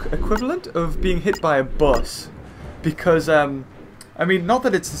equivalent of being hit by a bus, because I mean, not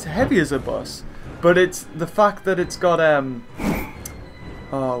that it's as heavy as a bus, but it's the fact that it's got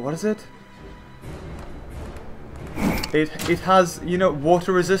oh, what is it? It has, you know,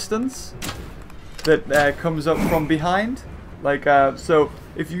 water resistance that comes up from behind. Like, so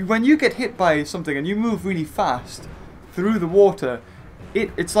when you get hit by something and you move really fast through the water,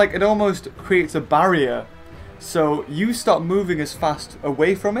 it's like it almost creates a barrier. So you start moving as fast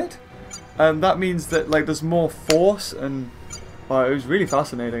away from it, and that means that like there's more force. And oh, it was really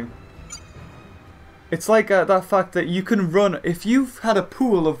fascinating. It's like that fact that you can run if you've had a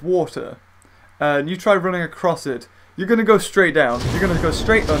pool of water and you try running across it. You're going to go straight down. You're going to go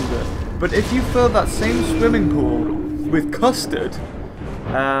straight under. But if you fill that same swimming pool with custard,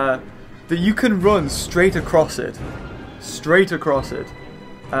 that you can run straight across it. Straight across it.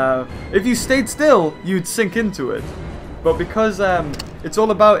 If you stayed still, you'd sink into it. But because it's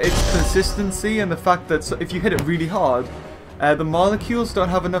all about its consistency and the fact that if you hit it really hard, the molecules don't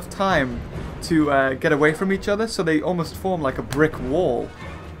have enough time to get away from each other, so they almost form like a brick wall.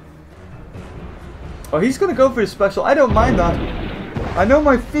 Oh, he's going to go for his special. I don't mind that. I know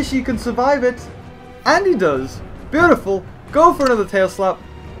my fishy can survive it. And he does. Beautiful. Go for another tail slap.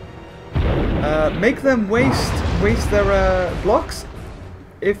 Make them waste their blocks.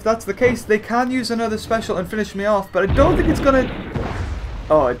 If that's the case, they can use another special and finish me off. But I don't think it's going to...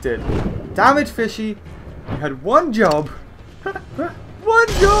 Oh, it did. Damn it, fishy. You had one job. One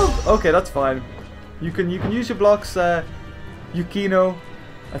job. Okay, that's fine. You can use your blocks, Yukino.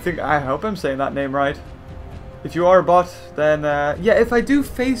 I hope I'm saying that name right. If you are a bot, then yeah, if I do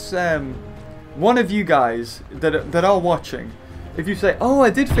face one of you guys that are watching, if you say, oh, I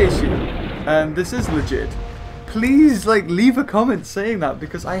did face you, and this is legit, please like leave a comment saying that,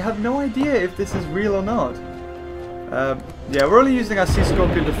 because I have no idea if this is real or not. Yeah, we're only using our sea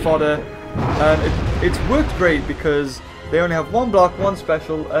scorpion to fodder, and it's worked great because They only have one block, one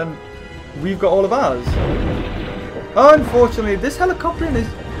special, and we've got all of ours. Unfortunately, this Helicopterian is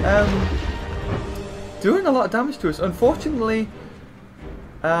doing a lot of damage to us. Unfortunately,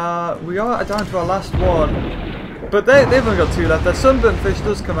 we are down to our last one. But they've only got 2 left. Their sunburnt fish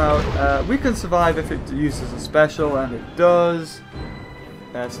does come out. We can survive if it uses a special, and it does.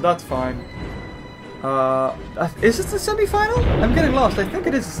 So that's fine. Is this the semi-final? I'm getting lost. I think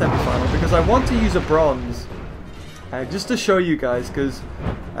it is the semi-final because I want to use a bronze. Just to show you guys, because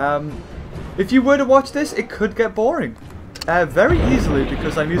if you were to watch this, it could get boring. Very easily,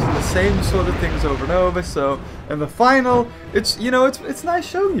 because I'm using the same sort of things over and over. So in the final, it's nice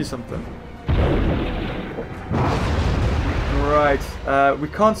showing you something. Right, we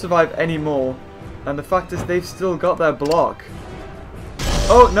can't survive anymore, and the fact is they've still got their block.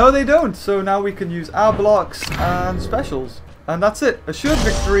 Oh no, they don't. So now we can use our blocks and specials, and that's it. Assured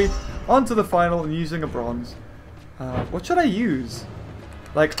victory. On to the final and using a bronze. What should I use?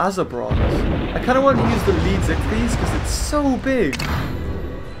 Like as a bronze. I kind of want to use the lead Zichthys because it's so big.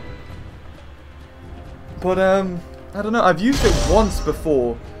 But I don't know. I've used it once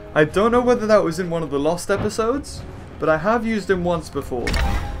before. I don't know whether that was in one of the lost episodes, but I have used him once before.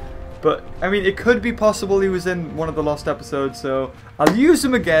 But I mean, it could be possible he was in one of the lost episodes, so I'll use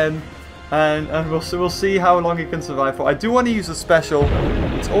him again, and we'll see how long he can survive for. I do want to use a special.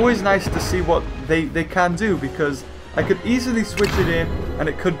 It's always nice to see what they can do, because I could easily switch it in and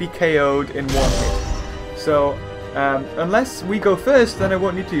it could be KO'd in one hit. So unless we go first, then I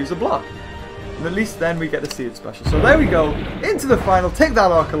won't need to use a block. And at least then we get to see it special. So there we go, into the final. Take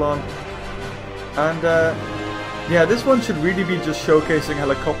that, Archelon. And yeah, this one should really be just showcasing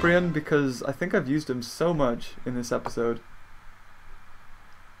Helicopterian, because I think I've used him so much in this episode.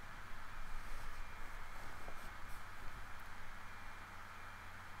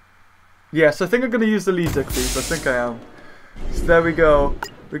 Yes, I think I'm going to use the lead Zichthys. I think I am. So there we go.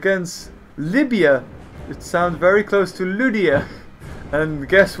 Against Libya. It sounds very close to Ludia. And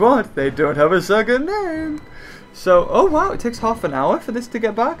guess what? They don't have a second name. So, oh wow, it takes half an hour for this to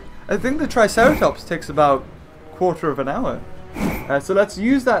get back. I think the Triceratops takes about quarter of an hour. So let's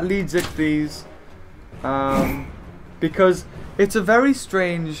use that lead Zichthys, because it's a very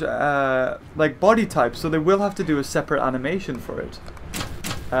strange like body type, so they will have to do a separate animation for it.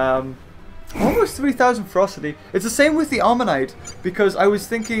 Almost 3000 ferocity. It's the same with the Ammonite, because I was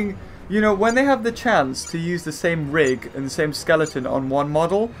thinking, you know, when they have the chance to use the same rig and the same skeleton on one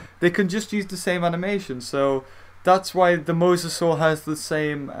model, they can just use the same animation. So that's why the Mosasaur has the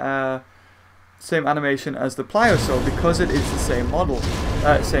same same animation as the Pliosaur, because it is the same model,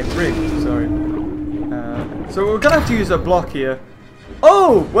 same rig. Sorry. So we're gonna have to use a block here.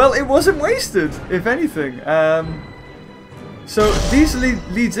 Oh well, it wasn't wasted, if anything. So these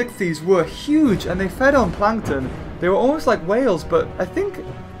lead Zichthys were huge, and they fed on plankton. They were almost like whales, but I think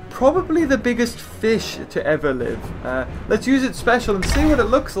probably the biggest fish to ever live. Let's use it special and see what it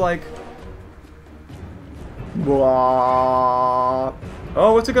looks like. Blah.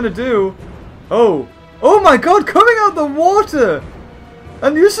 Oh, what's it gonna do? Oh, oh my God! Coming out the water,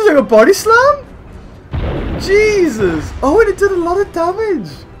 and using a body slam. Jesus! Oh, and it did a lot of damage.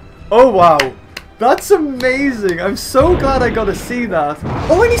 Oh wow. That's amazing! I'm so glad I got to see that.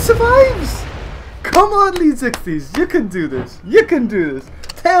 Oh, and he survives! Come on, lead Zichthys, you can do this. You can do this.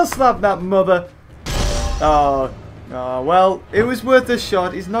 Tail slap that mother. Oh, well, it was worth a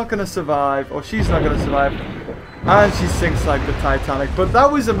shot. He's not going to survive, or she's not going to survive, and she sinks like the Titanic. But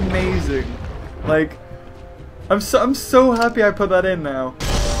that was amazing. Like, I'm so happy I put that in now,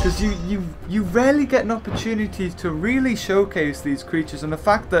 because you rarely get an opportunity to really showcase these creatures, and the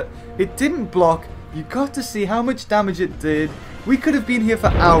fact that it didn't block, you got to see how much damage it did. We could have been here for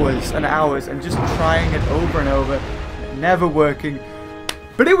hours and hours and just trying it over and over, never working,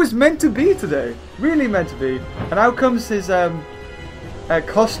 but it was meant to be today, really meant to be. And out comes his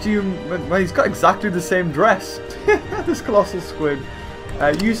costume. Well, he's got exactly the same dress. This colossal squid,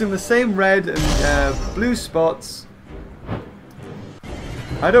 using the same red and blue spots.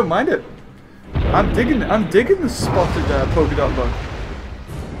 I don't mind it. I'm digging the spotted polka dot bug.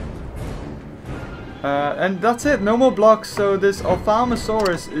 And that's it. No more blocks. So this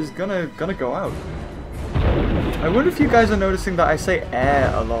Ophthalmosaurus is gonna go out. I wonder if you guys are noticing that I say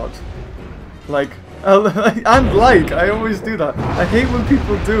air a lot. Like, and like, I always do that. I hate when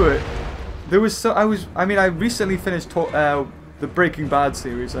people do it. There was I recently finished the Breaking Bad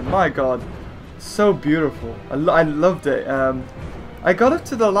series, and my God, so beautiful. I loved it. I got up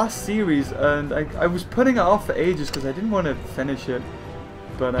to the last series, and I was putting it off for ages because I didn't want to finish it.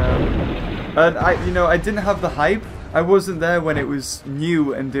 But and I didn't have the hype. I wasn't there when it was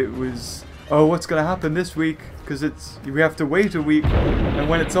new and it was oh, what's gonna happen this week? Because we have to wait a week, and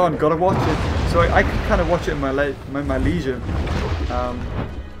when it's on, gotta watch it. So I can kind of watch it in my leisure.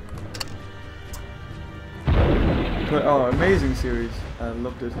 But oh, amazing series. I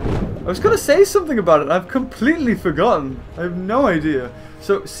loved it. I was gonna say something about it. I've completely forgotten. I have no idea.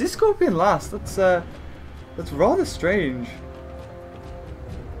 So Sea Scorpion last. That's rather strange.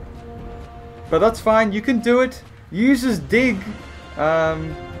 But that's fine. You can do it. Users dig.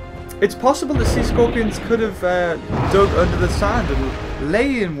 It's possible that sea scorpions could have dug under the sand and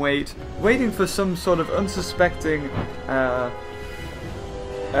lay in wait, waiting for some sort of unsuspecting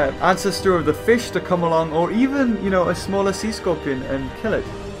ancestor of the fish to come along, or even, you know, a smaller sea scorpion and kill it.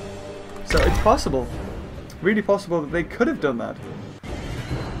 So it's possible, really possible that they could have done that.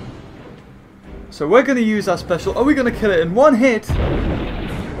 So we're going to use our special. Are we going to kill it in one hit?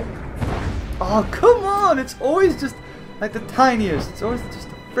 Oh, come on! It's always just like the tiniest. It's always just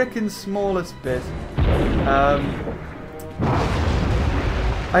the frickin' smallest bit.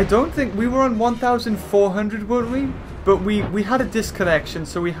 I don't think we were on 1,400, weren't we? But we had a disconnection,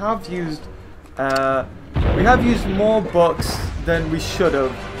 so we have used more bucks than we should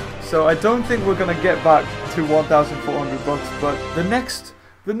have. So I don't think we're gonna get back to 1,400 bucks. But the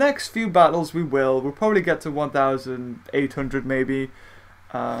next few battles we will. We'll probably get to 1,800 maybe,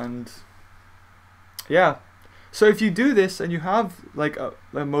 and yeah. So if you do this and you have like a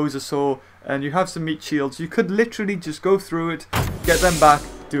mosasaur and you have some meat shields, you could literally just go through it, get them back,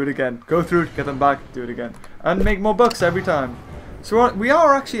 do it again. Go through it, get them back, do it again. And make more bucks every time. So we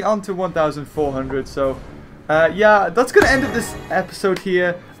are actually on to 1,400. So yeah, that's going to end up this episode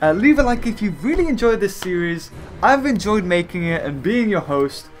here. Leave a like if you've really enjoyed this series. I've enjoyed making it and being your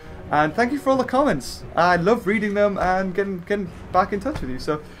host. And thank you for all the comments. I love reading them and getting back in touch with you.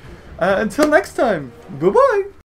 So until next time, bye-bye.